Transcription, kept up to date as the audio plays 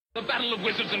The battle of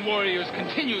wizards and warriors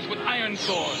continues with Iron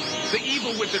Sword. The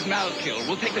evil wizard Malkil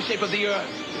will take the shape of the earth,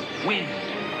 wind,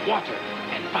 water,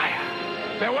 and fire.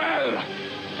 Farewell!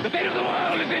 The fate of the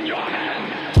world is in your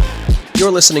hands!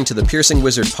 You're listening to the Piercing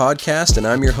Wizard podcast, and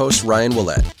I'm your host, Ryan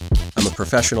Willett. I'm a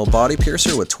professional body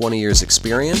piercer with 20 years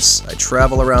experience. I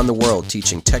travel around the world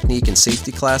teaching technique and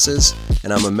safety classes,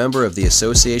 and I'm a member of the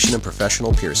Association of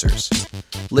Professional Piercers.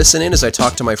 Listen in as I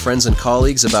talk to my friends and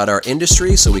colleagues about our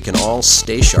industry so we can all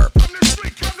stay sharp.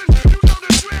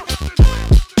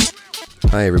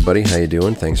 Hi everybody, how you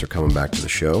doing? Thanks for coming back to the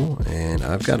show, and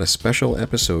I've got a special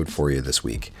episode for you this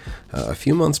week. A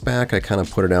few months back, I kind of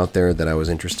put it out there that I was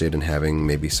interested in having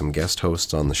maybe some guest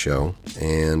hosts on the show,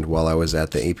 and while I was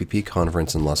at the APP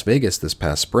conference in Las Vegas this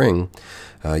past spring,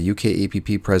 UK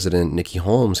APP President Nikki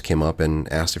Holmes came up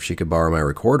and asked if she could borrow my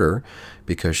recorder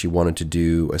because she wanted to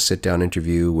do a sit-down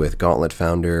interview with Gauntlet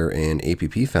founder and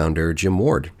APP founder Jim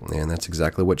Ward, and that's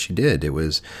exactly what she did. It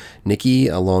was Nikki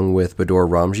along with Bador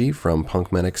Ramji from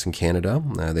Punk Medics in Canada.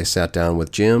 They sat down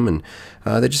with Jim and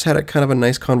they just had a kind of a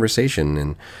nice conversation,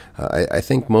 and I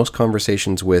think most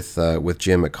conversations with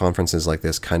Jim at conferences like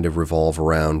this kind of revolve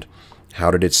around how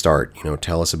did it start?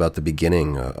 Tell us about the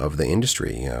beginning of the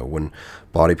industry, when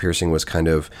body piercing was kind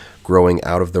of growing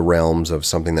out of the realms of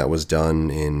something that was done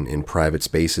in private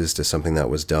spaces to something that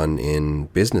was done in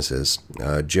businesses.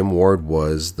 Jim Ward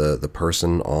was the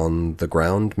person on the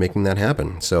ground making that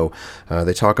happen. So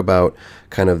they talk about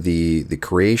kind of the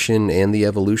creation and the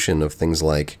evolution of things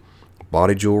like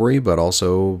body jewelry, but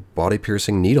also body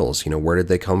piercing needles. Where did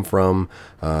they come from?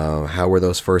 How were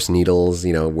those first needles?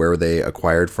 Where were they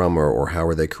acquired from, or how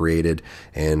were they created?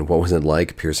 And what was it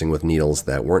like piercing with needles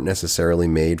that weren't necessarily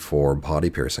made for body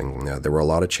piercing? There were a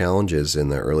lot of challenges in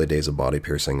the early days of body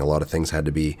piercing. A lot of things had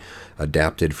to be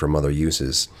adapted from other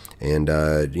uses. And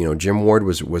Jim Ward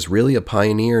was really a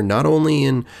pioneer, not only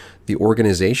in the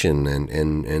organization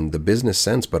and the business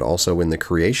sense, but also in the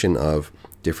creation of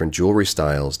different jewelry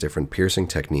styles, different piercing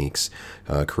techniques,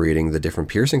 creating the different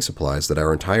piercing supplies that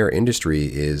our entire industry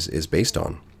is based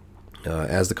on.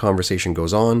 As the conversation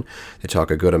goes on, they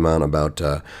talk a good amount about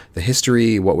the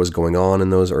history, what was going on in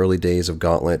those early days of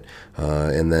Gauntlet,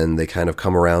 and then they kind of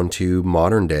come around to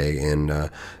modern day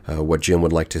and what Jim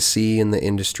would like to see in the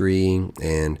industry,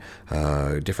 and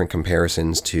different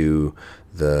comparisons to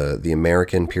the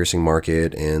American piercing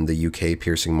market and the UK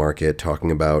piercing market,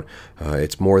 talking about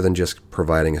it's more than just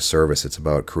providing a service, it's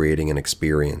about creating an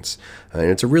experience.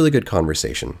 And it's a really good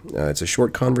conversation. It's a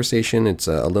short conversation, it's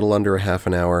a little under a half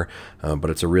an hour, but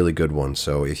it's a really good one.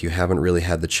 So if you haven't really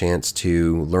had the chance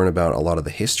to learn about a lot of the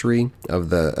history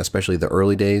of especially the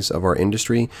early days of our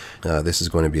industry, this is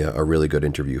going to be a really good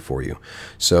interview for you.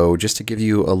 So just to give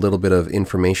you a little bit of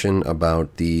information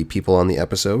about the people on the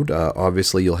episode,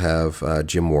 obviously you'll have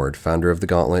Jim Ward, founder of the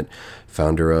Gauntlet,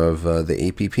 founder of the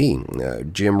APP.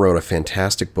 Jim wrote a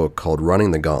fantastic book called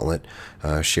Running the Gauntlet,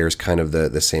 shares kind of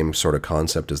the same sort of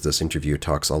concept as this interview,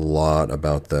 talks a lot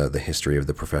about the history of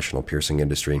the professional piercing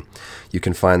industry. You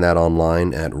can find that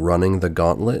online at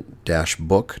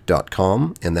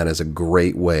runningthegauntlet-book.com, and that is a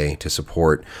great way to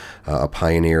support a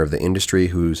pioneer of the industry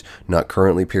who's not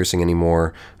currently piercing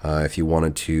anymore. If you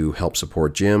wanted to help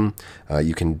support Jim,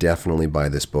 you can definitely buy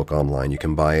this book online. You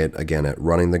can buy it, again, at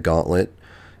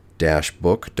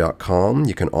runningthegauntlet-book.com.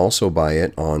 You can also buy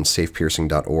it on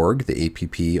safepiercing.org. The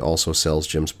APP also sells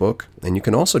Jim's book, and you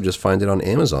can also just find it on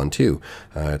Amazon too.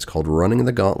 It's called Running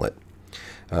the Gauntlet.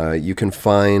 You can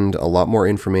find a lot more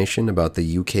information about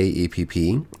the UK APP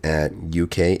at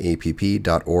ukapp.org.uk.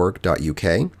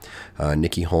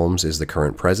 Nikki Holmes is the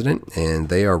current president, and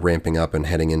they are ramping up and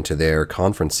heading into their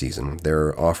conference season.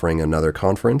 They're offering another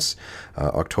conference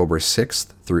October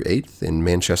 6th through 8th in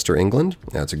Manchester, England.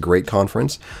 It's a great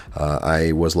conference.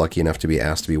 I was lucky enough to be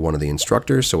asked to be one of the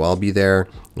instructors, so I'll be there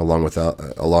along with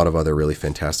a lot of other really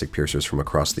fantastic piercers from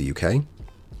across the UK.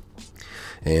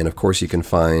 And of course, you can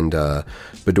find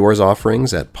Bador's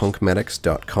offerings at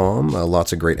punkmedics.com.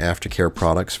 Lots of great aftercare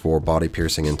products for body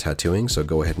piercing and tattooing, so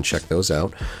go ahead and check those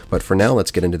out. But for now,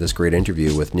 let's get into this great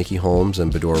interview with Nikki Holmes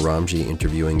and Bador Ramji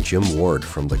interviewing Jim Ward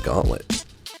from the Gauntlet.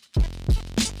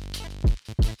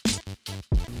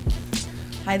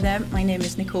 Hi there, my name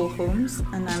is Nicole Holmes,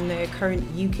 and I'm the current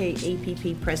UK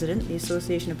APP President, the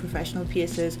Association of Professional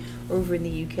Piercers over in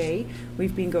the UK.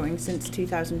 We've been going since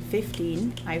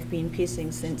 2015. I've been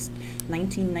piercing since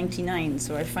 1999,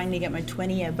 so I finally get my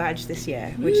 20-year badge this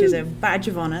year, which is a badge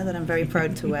of honour that I'm very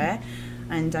proud to wear.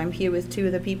 And I'm here with two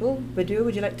other people. Bador,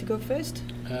 would you like to go first?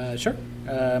 Sure.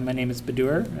 My name is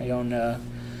Bador. I own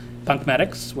Punk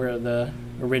Medics. We're the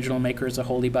original makers of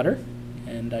Holy Butter,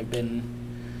 and I've been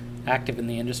active in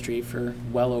the industry for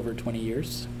well over 20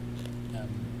 years.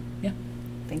 Yeah.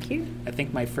 Thank you. I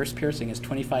think my first piercing is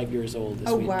 25 years old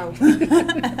this week. Wow.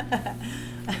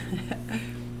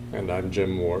 And I'm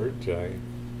Jim Ward. I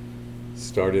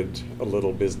started a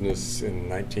little business in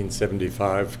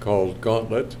 1975 called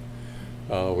Gauntlet,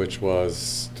 which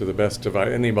was, to the best of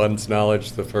anyone's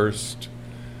knowledge, the first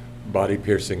body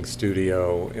piercing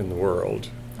studio in the world.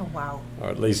 Oh, wow. Or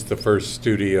at least the first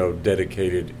studio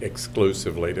dedicated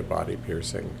exclusively to body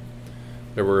piercing.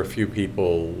 There were a few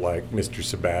people like Mr.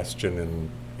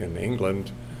 Sebastian in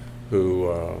England,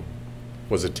 who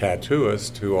was a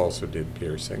tattooist who also did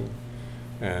piercing,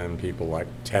 and people like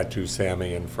Tattoo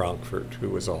Sammy in Frankfurt, who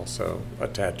was also a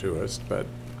tattooist, but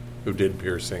who did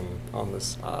piercing on the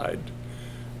side.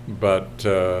 But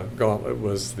Gauntlet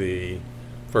was the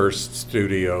first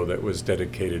studio that was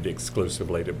dedicated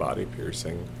exclusively to body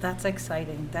piercing. That's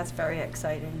exciting. That's very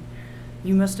exciting.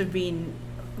 You must have been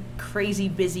crazy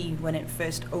busy when it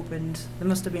first opened. There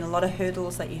must have been a lot of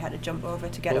hurdles that you had to jump over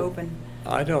to get open.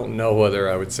 I don't know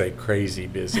whether I would say crazy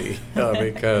busy,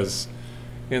 because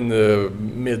in the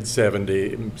mid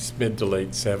to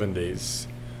late 70s,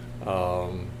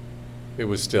 it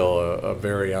was still a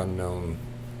very unknown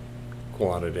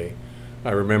quantity.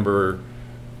 I remember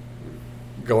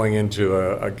going into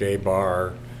a gay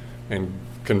bar and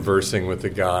conversing with the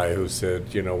guy who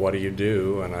said, what do you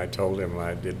do? And I told him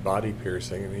I did body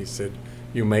piercing, and he said,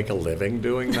 you make a living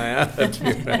doing that?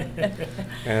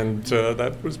 And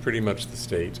that was pretty much the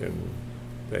state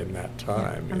in that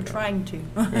time. I'm trying to.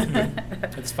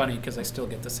 It's funny because I still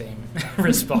get the same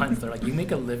response. They're like, you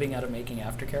make a living out of making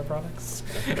aftercare products?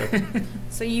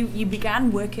 So you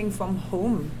began working from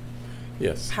home.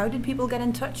 Yes. How did people get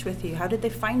in touch with you? How did they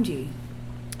find you?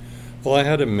 Well, I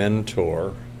had a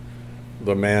mentor,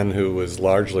 the man who was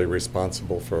largely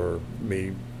responsible for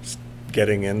me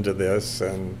getting into this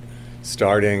and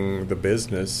starting the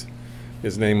business.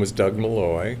 His name was Doug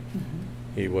Malloy.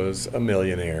 Mm-hmm. He was a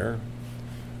millionaire.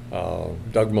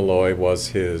 Doug Malloy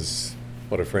was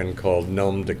what a friend called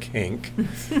Nom de Kink.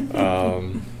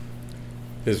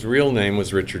 His real name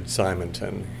was Richard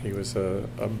Simonton. He was a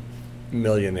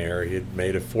millionaire. He had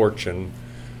made a fortune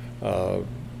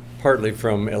partly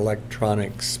from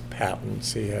electronics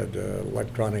patents. He had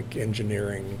electronic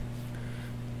engineering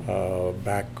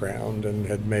background and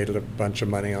had made a bunch of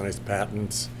money on his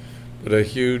patents. But a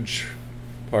huge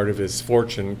part of his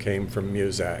fortune came from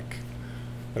Muzak.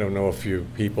 I don't know if you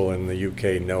people in the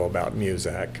UK know about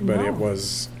Muzak, but it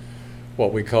was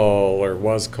what we call, or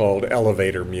was called,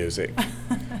 elevator music.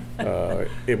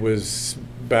 It was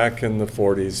back in the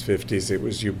 40s, 50s, it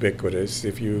was ubiquitous.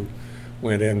 If you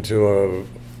went into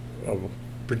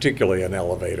particularly an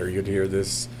elevator, you'd hear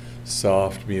this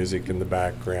soft music in the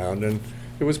background, and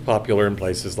it was popular in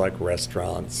places like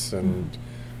restaurants and,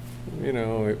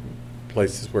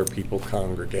 places where people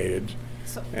congregated.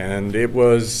 And it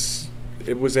was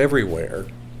everywhere.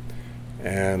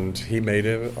 And he made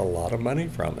a lot of money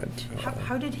from it.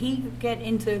 How did he get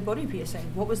into body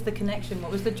piercing? What was the connection?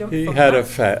 What was the jump? He had a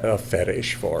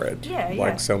fetish for it,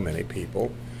 like so many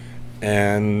people.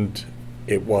 And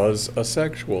it was a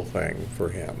sexual thing for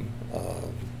him.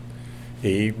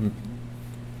 He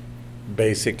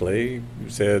basically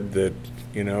said that,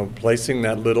 placing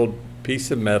that little piece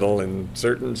of metal in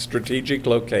certain strategic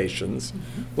locations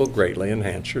will greatly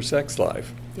enhance your sex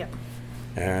life. Yep.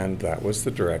 And that was the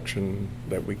direction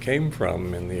that we came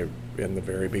from in the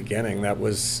very beginning. That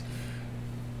was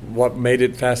what made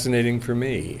it fascinating for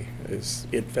me, is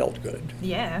it felt good.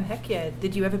 Yeah, heck yeah.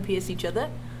 Did you ever pierce each other?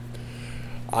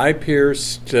 I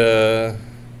pierced,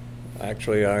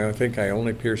 actually, I think I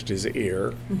only pierced his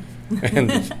ear,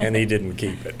 and he didn't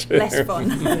keep it. Less fun.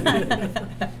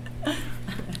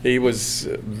 He was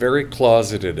very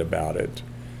closeted about it.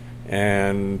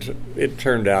 And it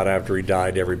turned out after he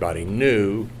died, everybody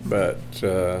knew, but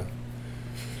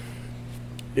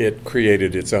it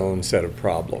created its own set of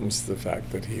problems, the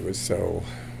fact that he was so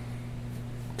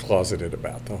closeted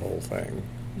about the whole thing.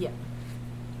 Yeah.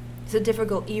 It's a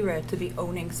difficult era to be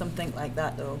owning something like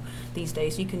that, though, these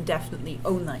days. You can definitely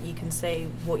own that. You can say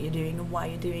what you're doing and why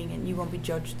you're doing it, and you won't be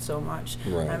judged so much.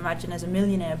 Right. I imagine as a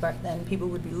millionaire back then, people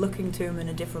would be looking to him in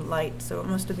a different light, so it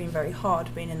must have been very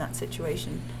hard being in that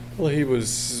situation. Well, he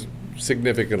was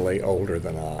significantly older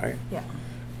than I. Yeah.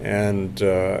 And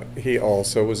he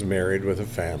also was married with a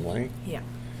family. Yeah.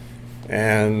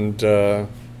 And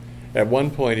at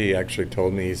one point he actually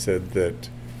told me, he said that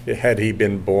had he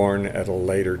been born at a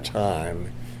later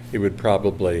time, he would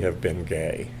probably have been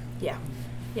gay. Yeah.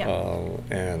 Yeah.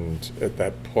 And at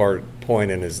that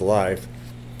point in his life,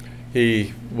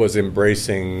 he was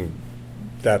embracing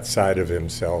that side of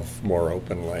himself more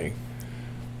openly.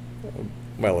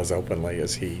 well, as openly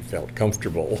as he felt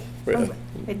comfortable with,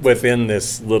 it- within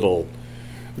this little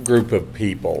group of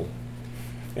people.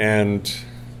 And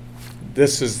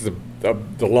this is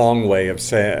the long way of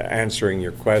answering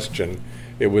your question.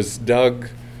 It was Doug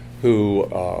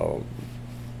who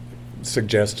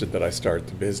suggested that I start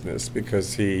the business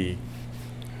because he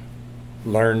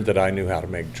learned that I knew how to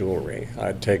make jewelry.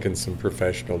 I'd taken some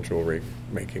professional jewelry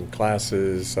making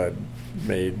classes. I'd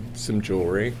made some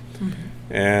jewelry.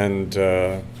 And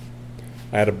I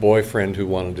had a boyfriend who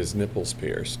wanted his nipples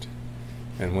pierced.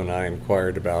 And when I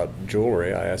inquired about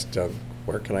jewelry, I asked Doug,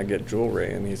 where can I get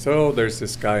jewelry? And he said, oh, there's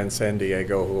this guy in San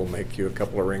Diego who will make you a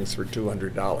couple of rings for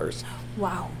 $200.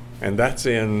 Wow. And that's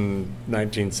in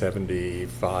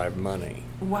 1975 money.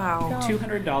 Wow.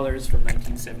 $200 from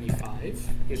 1975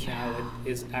 is now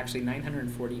is actually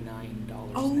 $949.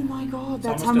 Oh now. my God, It's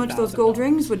that's almost how much those gold $1,000.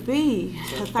 rings would be.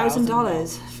 So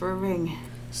 $1,000 for a ring.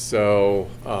 So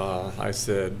I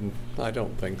said, I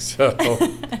don't think so.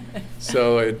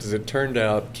 So as it turned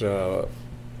out,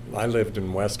 I lived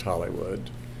in West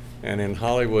Hollywood. And in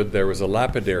Hollywood, there was a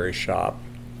lapidary shop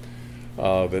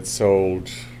that sold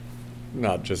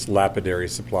not just lapidary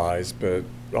supplies, but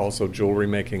also jewelry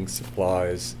making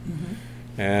supplies.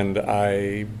 And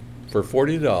for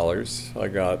 $40, I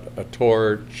got a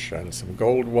torch and some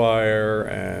gold wire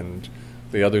and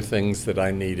the other things that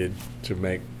I needed to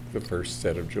make the first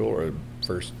set of jewelry,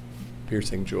 first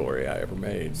piercing jewelry I ever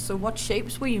made. So what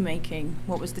shapes were you making?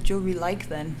 What was the jewelry like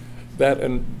then?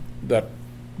 That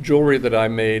jewelry that I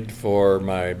made for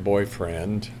my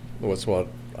boyfriend was what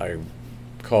I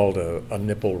called a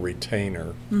nipple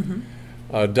retainer.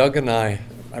 Doug and I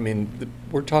mean,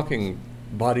 we're talking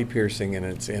body piercing in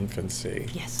its infancy.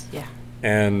 Yes, yeah.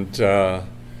 And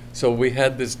so we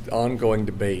had this ongoing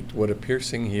debate. Would a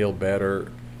piercing heal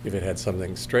better if it had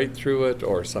something straight through it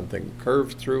or something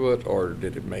curved through it, or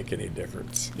did it make any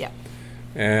difference? Yeah.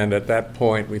 And at that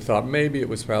point, we thought maybe it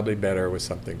was probably better with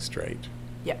something straight.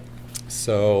 Yeah.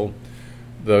 So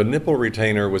the nipple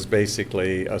retainer was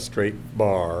basically a straight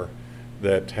bar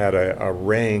that had a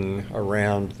ring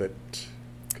around that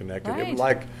connected it. Right.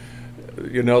 Like,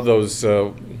 you know, those,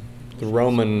 the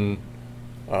Roman...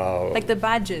 Like the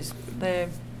badges, the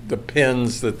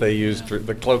pins that they used,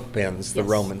 the cloak pins the Yes.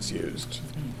 Romans used.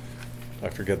 I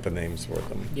forget the names for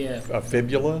them. Yeah. A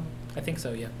fibula? I think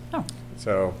so, yeah. Oh,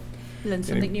 So learn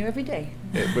something new every day.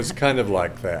 it was kind of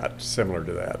like that, similar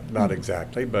to that. Not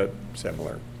exactly, but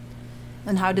similar.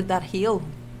 And how did that heal?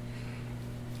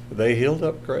 They healed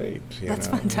up great. You That's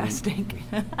know. fantastic.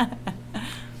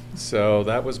 So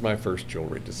that was my first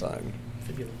jewelry design.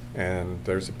 Fibula. And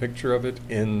there's a picture of it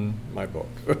in my book.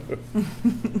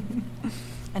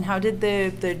 And how did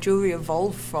the jewelry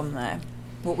evolve from there?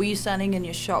 What were you selling in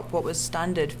your shop? What was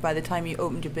standard by the time you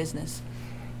opened your business?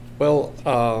 Well,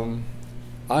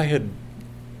 I had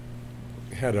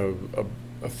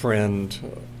a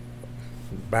friend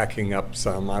backing up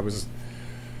some.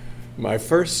 I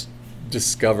first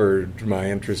discovered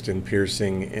my interest in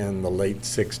piercing in the late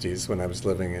 60s when I was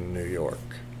living in New York.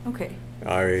 Okay.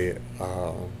 I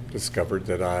discovered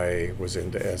that I was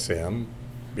into SM,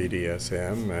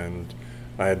 BDSM, and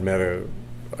I had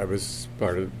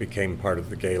became part of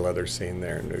the gay leather scene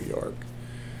there in New York.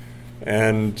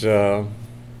 And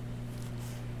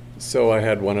so I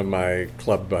had one of my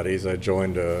club buddies. I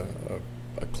joined a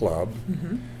club,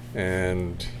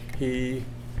 and he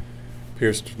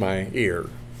pierced my ear.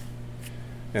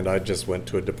 And I just went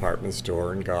to a department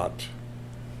store and got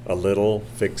a little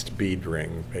fixed bead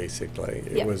ring, basically.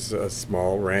 It Yep. was a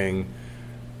small ring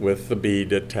with the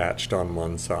bead attached on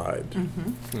one side.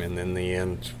 And then the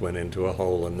end went into a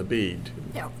hole in the bead.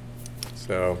 Yeah.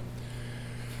 So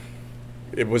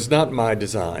it was not my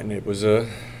design. It was an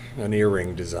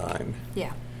earring design.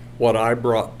 Yeah. What I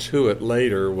brought to it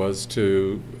later was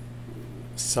to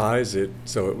size it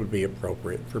so it would be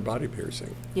appropriate for body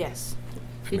piercing. Yes.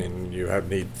 I mean, you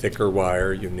need thicker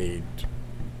wire, you need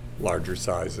larger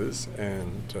sizes,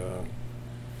 and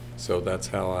so that's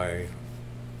how I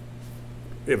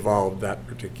evolved that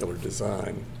particular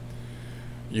design.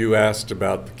 You asked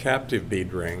about the captive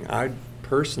bead ring. I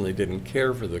personally didn't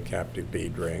care for the captive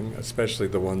bead ring, especially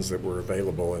the ones that were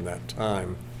available in that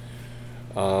time.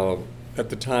 At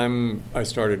the time I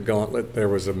started Gauntlet, there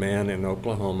was a man in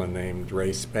Oklahoma named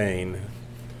Ray Spain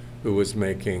who was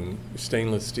making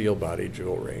stainless steel body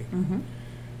jewelry.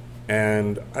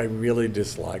 And I really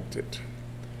disliked it.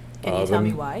 Can you tell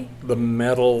me why? The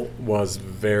metal was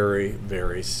very,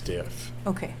 very stiff,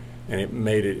 Okay. and it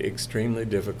made it extremely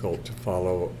difficult to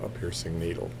follow a piercing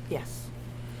needle. Yes.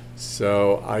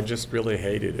 So I just really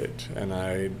hated it, and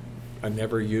I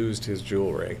never used his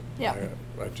jewelry. Yeah.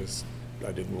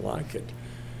 I didn't like it.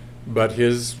 But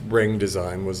his ring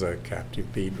design was a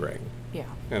captive bead ring. Yeah.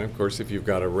 And of course, if you've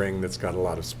got a ring that's got a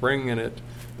lot of spring in it,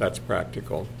 that's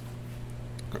practical.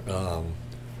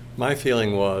 My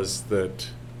feeling was that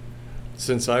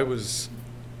since I was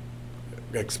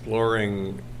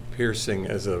exploring piercing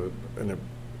as an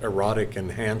erotic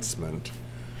enhancement,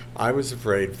 I was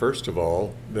afraid, first of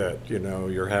all, that,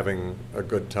 you're having a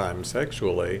good time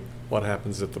sexually. What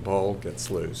happens if the ball gets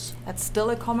loose? That's still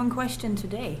a common question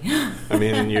today. I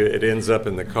mean, and it ends up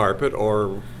in the carpet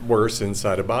or worse,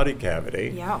 inside a body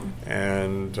cavity. Yeah.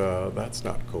 And that's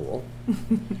not cool.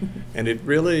 And it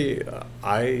really,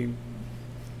 I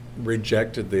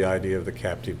rejected the idea of the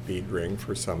captive bead ring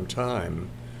for some time,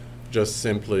 just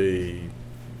simply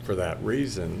for that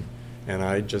reason. And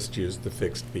I just used the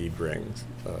fixed bead rings.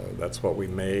 That's what we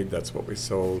made, that's what we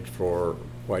sold for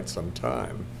quite some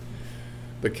time.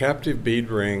 The captive bead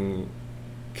ring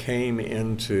came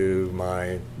into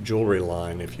my jewelry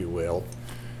line, if you will,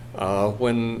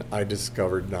 when I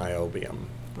discovered niobium.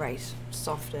 Right,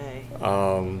 soft A.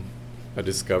 I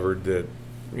discovered that,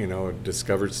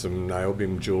 discovered some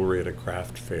niobium jewelry at a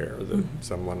craft fair that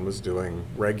someone was doing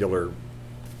regular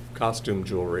costume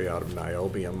jewelry out of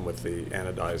niobium with the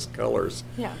anodized colors.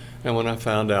 Yeah. And when I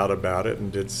found out about it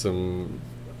and did some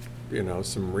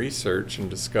research and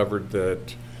discovered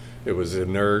that it was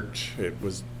inert, it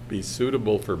was be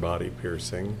suitable for body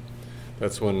piercing,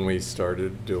 that's when we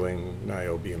started doing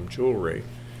niobium jewelry.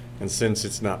 And since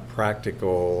it's not practical,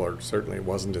 or certainly it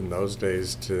wasn't in those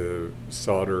days, to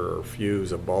solder or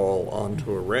fuse a ball onto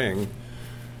a ring,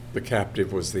 the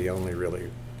captive was the only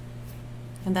really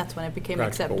And that's when it became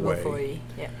practical acceptable way. for you.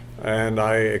 Yeah. And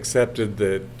I accepted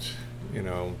that,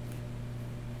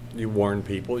 you warn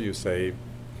people, you say,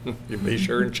 you be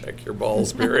sure and check your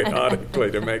balls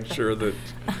periodically to make sure that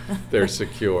they're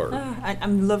secure.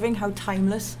 I'm loving how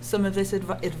timeless some of this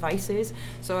advice is.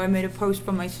 So I made a post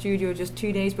from my studio just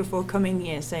 2 days before coming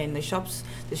here saying the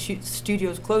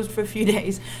studio's closed for a few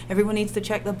days. Everyone needs to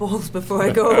check their balls before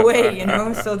I go away,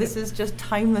 So this is just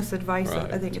timeless advice.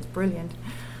 Right. I think it's brilliant.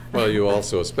 Well, you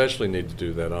also especially need to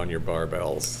do that on your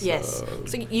barbells. Yes.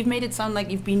 So you've made it sound like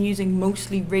you've been using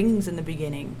mostly rings in the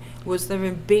beginning. Was there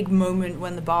a big moment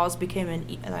when the bars became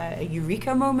a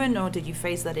eureka moment, or did you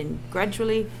phase that in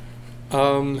gradually?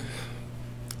 The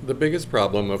biggest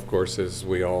problem, of course, as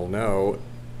we all know,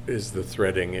 is the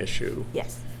threading issue.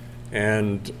 Yes.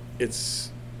 And it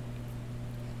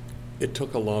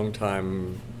took a long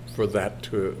time for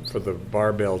the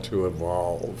barbell to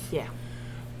evolve. Yeah.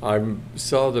 I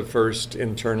saw the first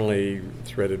internally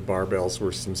threaded barbells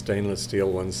were some stainless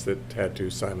steel ones that Tattoo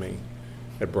Sami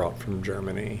had brought from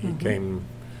Germany.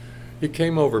 He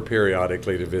came over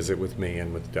periodically to visit with me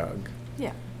and with Doug.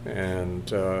 Yeah. And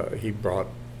he brought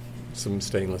some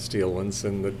stainless steel ones,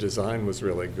 and the design was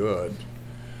really good.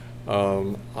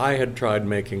 I had tried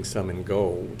making some in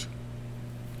gold,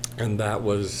 and that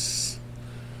was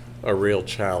a real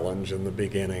challenge in the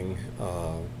beginning,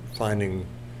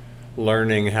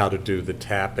 learning how to do the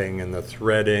tapping and the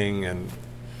threading, and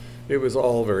it was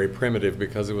all very primitive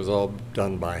because it was all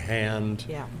done by hand.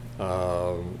 Yeah.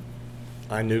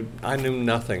 I knew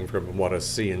nothing from what a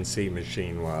CNC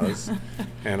machine was,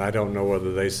 and I don't know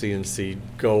whether they CNC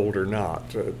gold or not.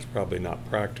 It's probably not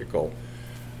practical,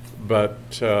 but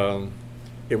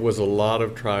it was a lot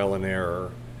of trial and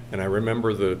error, and I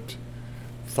remember that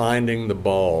finding the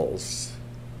balls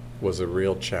was a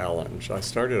real challenge. I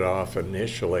started off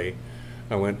initially,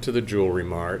 I went to the Jewelry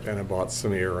Mart and I bought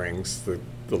some earrings, the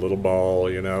little ball,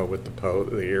 with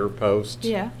the ear post.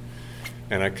 Yeah.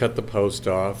 And I cut the post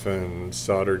off and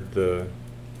soldered the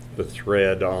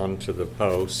thread onto the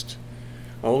post,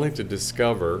 only to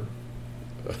discover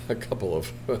a couple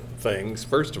of things.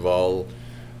 First of all,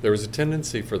 there was a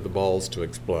tendency for the balls to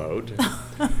explode.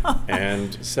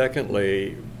 And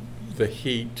secondly, the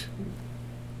heat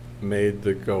made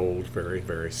the gold very,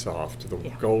 very soft. The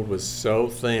gold was so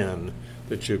thin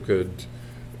that you could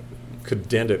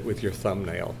dent it with your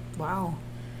thumbnail. Wow.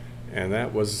 And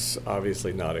that was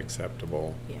obviously not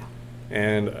acceptable. Yeah.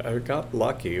 And I got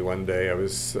lucky one day. I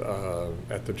was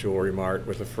at the Jewelry Mart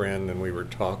with a friend, and we were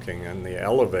talking in the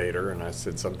elevator, and I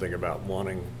said something about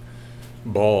wanting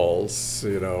balls,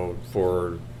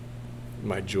 for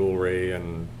my jewelry,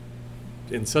 and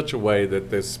in such a way that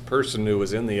this person who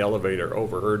was in the elevator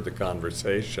overheard the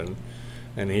conversation,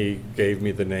 and he gave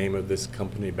me the name of this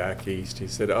company back east. He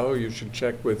said, "Oh, you should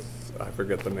check with," I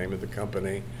forget the name of the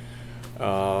company.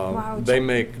 Wow, they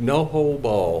make no-hole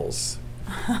balls.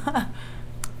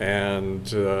 And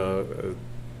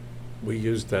we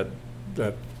used that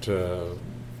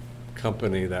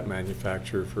company, that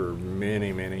manufacturer, for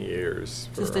many, many years.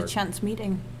 Just a chance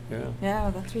meeting. Yeah.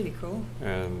 Yeah, that's really cool.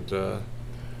 And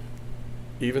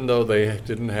even though they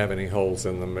didn't have any holes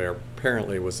in them, there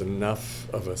apparently was enough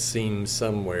of a seam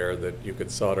somewhere that you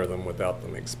could solder them without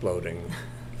them exploding.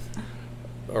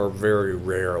 Or very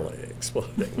rarely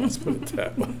exploding, let's put it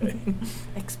that way.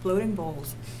 Exploding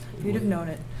balls. Who'd have known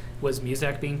it? Was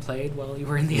Muzak being played while you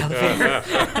were in the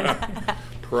elevator?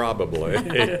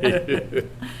 Probably.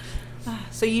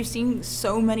 So you've seen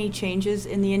so many changes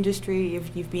in the industry.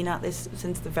 You've been at this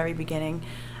since the very beginning.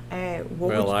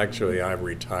 Well, actually, I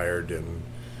retired in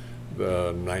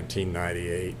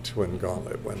 1998 when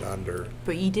Gauntlet went under.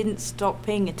 But you didn't stop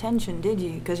paying attention, did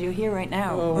you? Because you're here right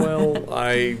now. Oh, well,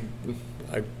 I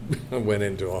went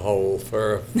into a hole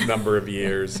for a number of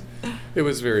years. It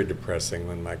was very depressing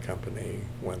when my company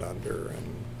went under,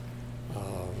 and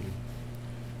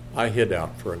I hid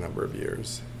out for a number of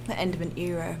years. The end of an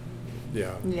era.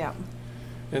 Yeah. Yeah.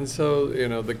 And so,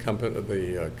 the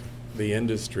company, the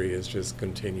industry has just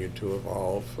continued to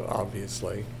evolve,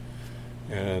 obviously,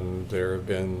 and there have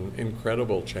been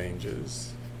incredible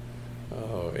changes,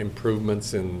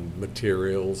 improvements in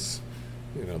materials,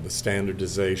 the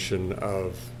standardization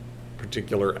of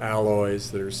particular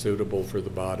alloys that are suitable for the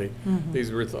body. Mm-hmm.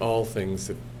 These were all things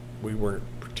that we weren't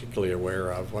particularly aware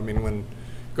of. I mean, when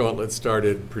Gauntlet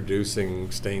started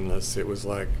producing stainless, it was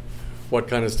like, what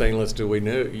kind of stainless do we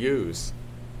use?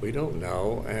 We don't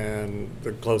know. And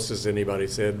the closest anybody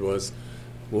said was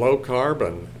low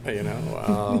carbon,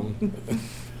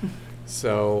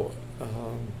 So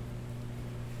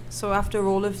after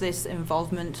all of this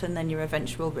involvement and then your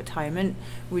eventual retirement,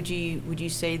 would you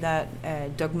say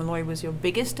that Doug Malloy was your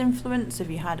biggest influence? Have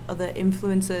you had other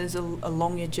influences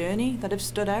along your journey that have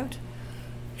stood out?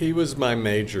 He was my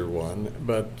major one,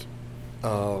 but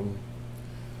I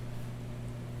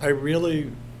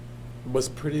really was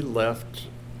pretty left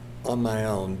on my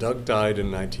own. Doug died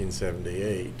in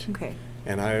 1978. Okay.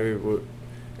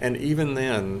 And even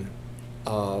then,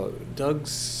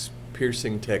 Doug's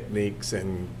piercing techniques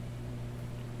and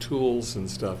tools and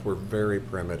stuff were very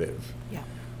primitive. Yeah.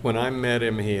 When I met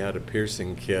him, he had a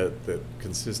piercing kit that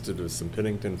consisted of some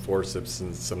Pennington forceps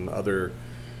and some other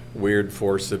weird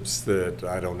forceps that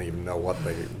I don't even know what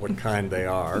kind they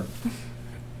are.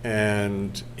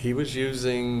 And he was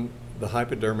using the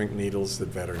hypodermic needles that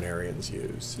veterinarians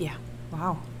use. Yeah.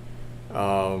 Wow.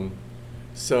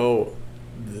 So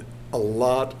a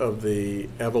lot of the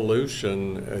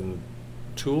evolution and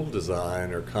tool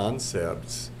design or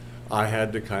concepts I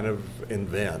had to kind of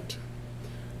invent.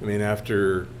 I mean,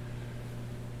 after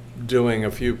doing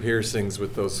a few piercings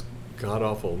with those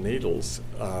god-awful needles,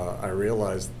 I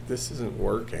realized this isn't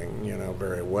working,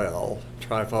 very well.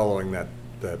 Try following that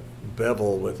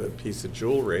bevel with a piece of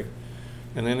jewelry.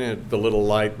 And then the little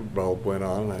light bulb went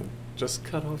on, and I just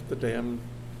cut off the damn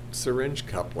syringe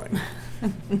coupling.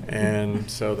 And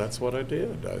so that's what I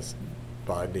did. I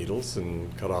buy needles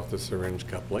and cut off the syringe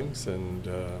couplings. And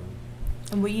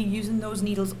were you using those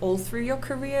needles all through your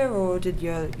career, or did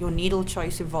your needle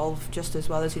choice evolve just as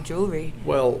well as your jewelry?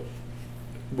 Well,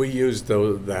 we used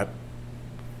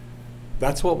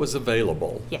that's what was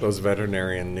available, yeah. Those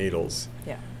veterinarian needles.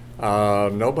 Yeah.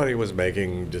 Nobody was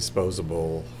making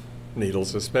disposable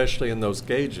needles, especially in those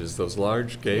gauges, those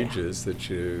large gauges that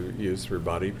you use for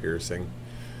body piercing.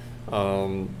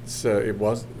 So it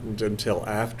wasn't until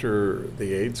after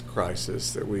the AIDS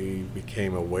crisis that we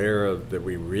became aware of that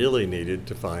we really needed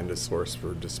to find a source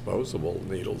for disposable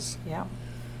needles. Yeah.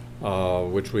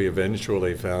 Which we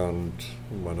eventually found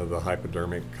one of the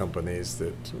hypodermic companies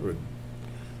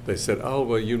they said, oh,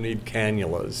 well, you need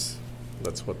cannulas.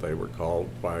 That's what they were called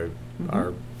by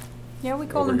our... Yeah, we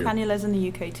call them cannulas in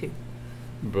the UK too.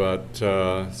 But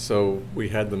so we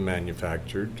had them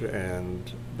manufactured,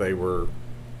 and they were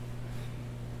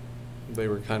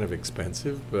kind of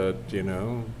expensive, but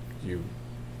you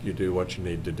do what you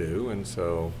need to do, and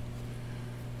so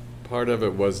part of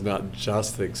it was not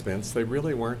just the expense. They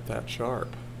really weren't that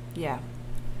sharp. Yeah.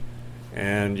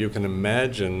 And you can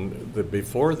imagine that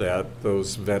before that,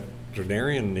 those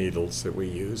veterinarian needles that we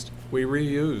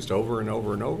reused over and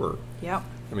over and over. Yeah.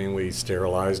 I mean, we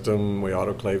sterilized them, we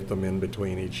autoclaved them in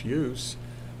between each use,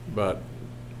 but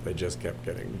they just kept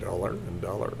getting duller and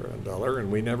duller and duller, and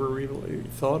we never really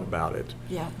thought about it.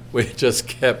 Yeah. We just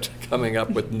kept coming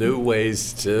up with new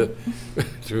ways to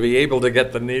be able to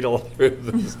get the needle through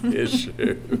this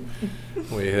issue.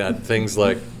 We had things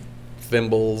like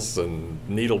thimbles and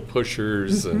needle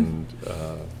pushers and...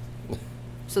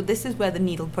 So this is where the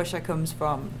needle pusher comes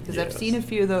from, because I've seen a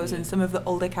few of those in some of the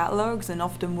older catalogues and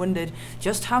often wondered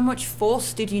just how much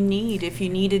force did you need if you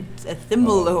needed a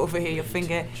thimble over here, your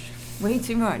finger. Way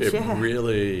too much, It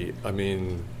really, I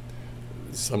mean,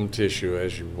 some tissue,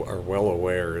 as you are well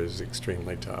aware, is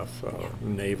extremely tough.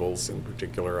 Navels in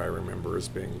particular, I remember as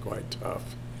being quite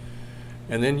tough.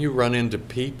 And then you run into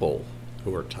people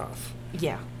who are tough.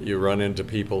 Yeah. You run into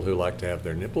people who like to have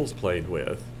their nipples played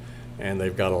with, and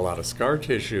they've got a lot of scar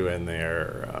tissue in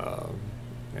there,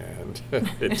 and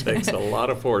it takes a lot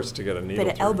of force to get a needle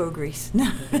Bit of through. elbow grease.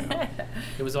 Yeah.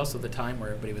 It was also the time where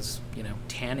everybody was,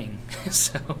 tanning,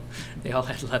 so they all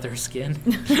had leather skin.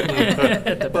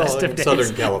 At the best Well, of in days.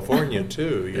 Southern California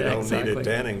too, you Yeah, don't need exactly. a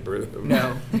tanning booth.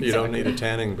 No, You don't exactly. need a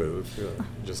tanning booth.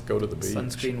 Just go to the beach.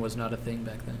 Sunscreen was not a thing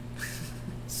back then.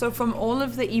 So from all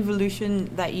of the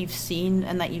evolution that you've seen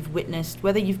and that you've witnessed,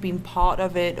 whether you've been part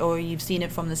of it or you've seen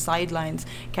it from the sidelines,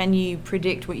 can you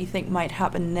predict what you think might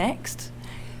happen next?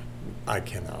 I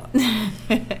cannot.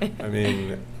 I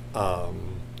mean,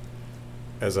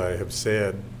 as I have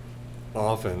said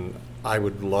often, I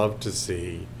would love to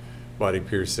see body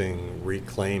piercing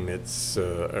reclaim its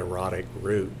erotic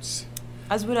roots.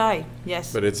 As would I,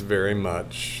 yes. But it's very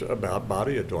much about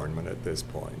body adornment at this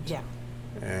point. Yeah.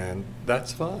 And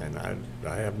that's fine.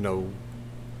 I have no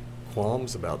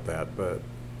qualms about that, but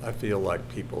I feel like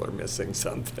people are missing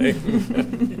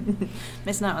something.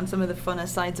 Missing out on some of the funner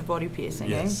sides of body piercing,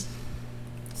 Yes. eh?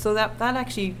 So that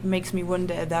actually makes me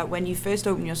wonder that when you first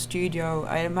opened your studio,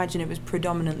 I imagine it was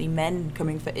predominantly men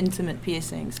coming for intimate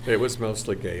piercings. It was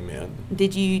mostly gay men.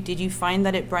 Did you find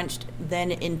that it branched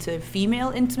then into female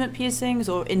intimate piercings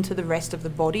or into the rest of the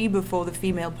body before the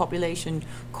female population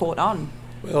caught on?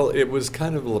 Well, it was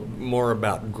kind of more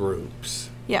about groups.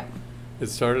 Yeah, It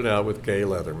started out with gay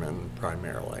leathermen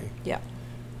primarily. yeah,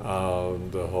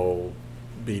 The whole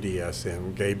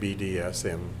BDSM, gay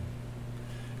BDSM.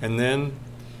 And then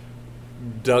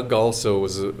Doug also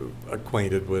was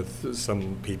acquainted with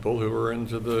some people who were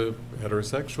into the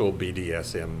heterosexual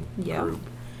BDSM Yeah. group.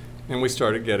 And we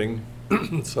started getting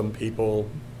some people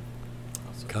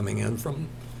coming in from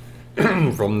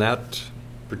from that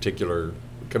particular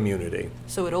community.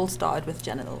 so it all started with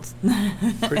genitals.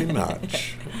 Pretty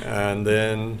much. And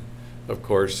then, of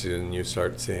course, and you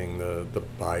start seeing the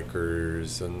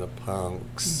bikers and the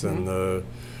punks and the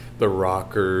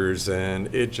rockers,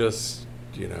 and it just,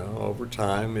 over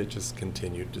time, it just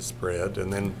continued to spread.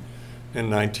 And then in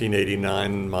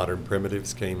 1989, Modern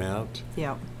Primitives came out,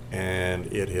 Yeah, and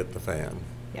it hit the fan.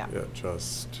 yeah. It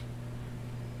just,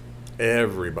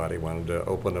 everybody wanted to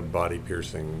open a body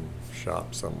piercing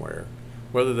shop somewhere.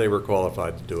 Whether they were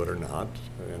qualified to do it or not,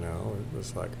 it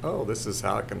was like, oh, this is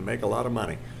how I can make a lot of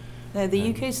money. The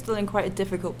UK is still in quite a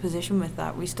difficult position with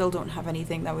that. We still don't have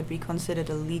anything that would be considered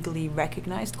a legally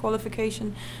recognised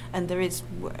qualification. And there is,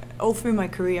 all through my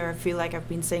career, I feel like I've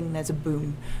been saying there's a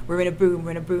boom. We're in a boom,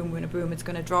 we're in a boom, we're in a boom. It's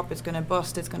going to drop, it's going to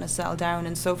bust, it's going to settle down.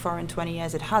 And so far in 20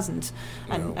 years, it hasn't.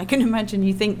 And No. I can imagine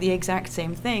you think the exact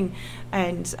same thing.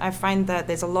 And I find that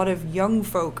there's a lot of young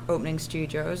folk opening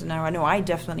studios. Now, I know I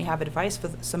definitely have advice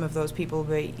for some of those people,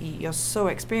 but you're so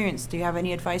experienced. Do you have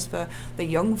any advice for the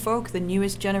young folk, the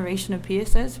newest generation of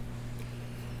piercers?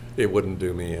 It wouldn't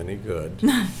do me any good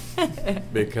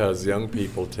because young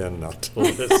people tend not to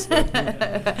listen.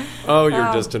 Oh,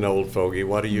 you're just an old fogey.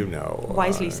 What do you know?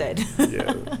 Wisely said.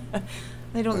 Yeah.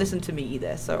 They don't listen to me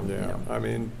either, so. Yeah. I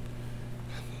mean,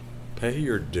 pay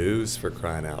your dues, for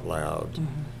crying out loud.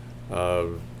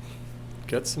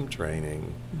 Get some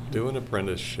training. Do an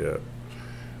apprenticeship.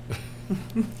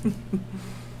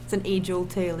 It's an age-old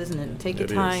tale, isn't it? Take your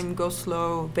It is. time, go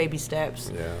slow, baby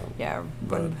steps. Yeah. Yeah,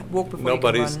 But walk before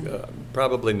nobody's, you can run.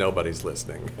 probably nobody's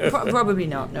listening. Probably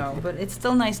not, no. But it's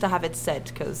still nice to have it said,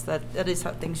 because that is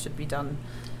how things should be done.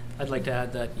 I'd like to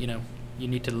add that, you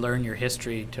need to learn your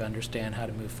history to understand how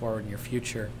to move forward in your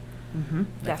future. Mm-hmm,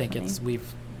 I think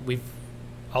we've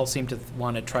all seem to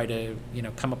want to try to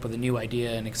come up with a new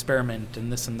idea and experiment and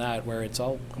this and that, where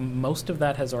most of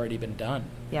that has already been done.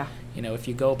 Yeah. If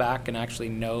you go back and actually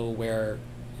know where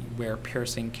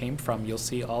piercing came from, you'll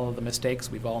see all of the mistakes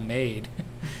we've all made.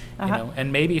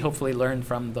 And maybe hopefully learn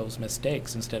from those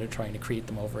mistakes instead of trying to create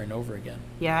them over and over again.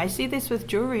 Yeah, I see this with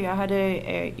jewelry. I had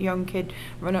a young kid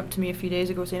run up to me a few days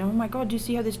ago saying, "Oh my God, do you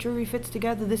see how this jewelry fits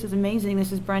together? This is amazing.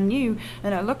 This is brand new."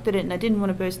 And I looked at it and I didn't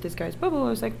want to burst this guy's bubble. I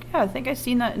was like, "Yeah, I think I've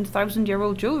seen that in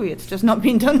 1,000-year-old jewelry. It's just not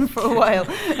been done for a while."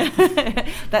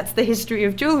 That's the history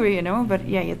of jewelry, But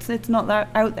yeah, it's not that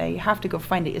out there. You have to go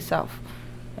find it yourself.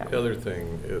 Yeah. The other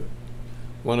thing,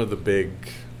 one of the big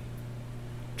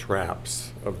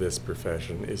traps of this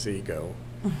profession is ego.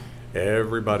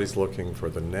 Everybody's looking for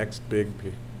the next big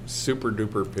super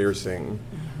duper piercing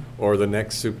or the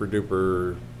next super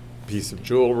duper piece of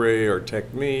jewelry or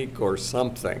technique or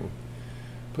something.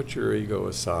 Put your ego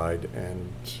aside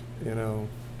and,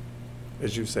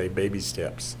 as you say, baby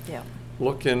steps. Yeah.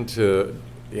 look into,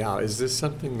 is this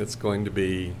something that's going to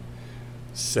be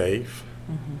safe?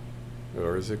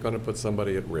 Or is it going to put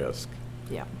somebody at risk?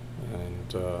 Yeah.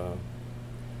 And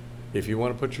if you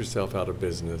want to put yourself out of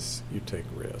business, you take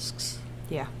risks.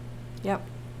 Yeah. Yep.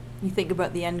 You think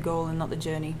about the end goal and not the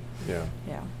journey. Yeah.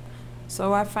 Yeah.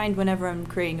 So I find whenever I'm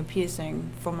creating a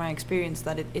piercing, from my experience,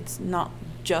 that it's not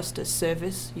just a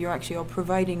service. You actually are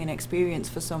providing an experience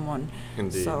for someone.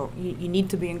 Indeed. So you need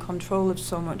to be in control of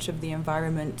so much of the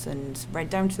environment, and right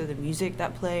down to the music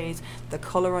that plays, the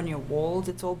color on your walls.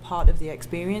 It's all part of the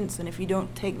experience. And if you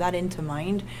don't take that into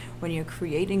mind when you're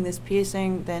creating this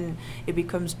piercing, then it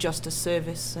becomes just a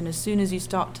service. And as soon as you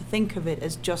start to think of it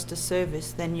as just a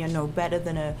service, then you're no better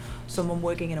than someone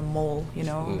working in a mall. You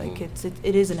know, like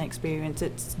it is an experience.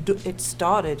 It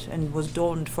started and was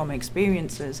dawned from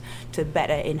experiences to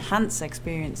better enhance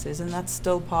experiences, and that's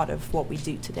still part of what we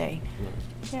do today.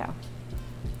 Yeah.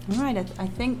 All right, I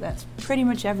think that's pretty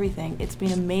much everything. It's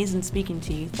been amazing speaking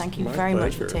to you. Thank you very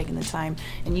much for taking the time.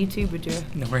 And you too, Badru.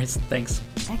 No worries. Thanks.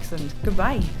 Excellent.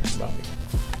 Goodbye. Bye.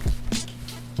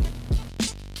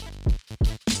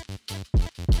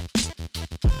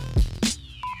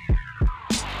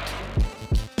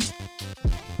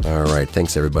 All right,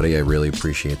 thanks everybody. I really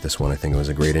appreciate this one. I think it was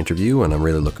a great interview, and I'm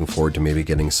really looking forward to maybe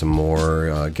getting some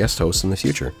more guest hosts in the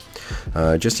future.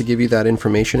 Just to give you that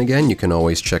information again, you can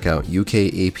always check out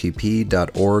ukapp.org.uk.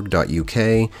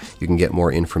 You can get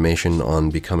more information on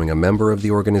becoming a member of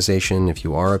the organization. If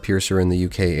you are a piercer in the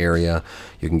UK area,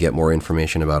 you can get more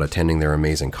information about attending their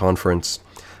amazing conference.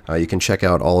 You can check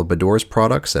out all of Badur's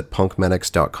products at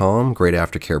punkmedics.com, great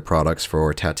aftercare products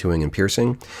for tattooing and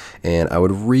piercing. And I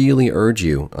would really urge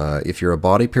you, if you're a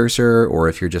body piercer or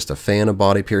if you're just a fan of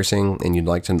body piercing and you'd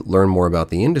like to learn more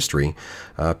about the industry,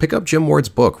 pick up Jim Ward's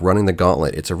book, Running the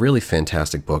Gauntlet. It's a really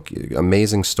fantastic book,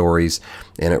 amazing stories,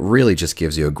 and it really just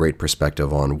gives you a great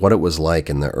perspective on what it was like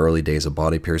in the early days of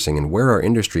body piercing and where our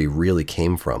industry really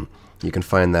came from. You can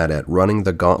find that at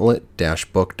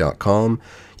runningthegauntlet-book.com.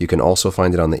 You can also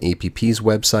find it on the APP's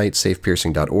website,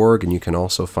 safepiercing.org, and you can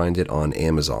also find it on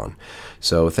Amazon.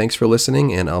 So thanks for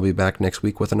listening, and I'll be back next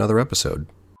week with another episode.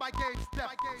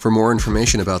 For more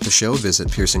information about the show, visit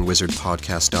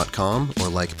piercingwizardpodcast.com or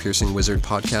like Piercing Wizard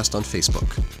Podcast on Facebook.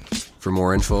 For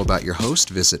more info about your host,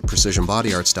 visit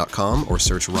precisionbodyarts.com or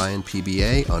search Ryan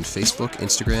PBA on Facebook,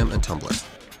 Instagram, and Tumblr.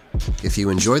 If you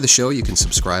enjoy the show, you can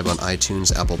subscribe on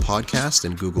iTunes, Apple Podcast,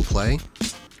 and Google Play.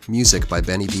 Music by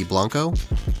Benny B. Blanco.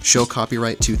 Show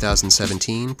copyright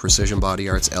 2017, Precision Body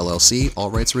Arts LLC, all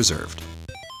rights reserved.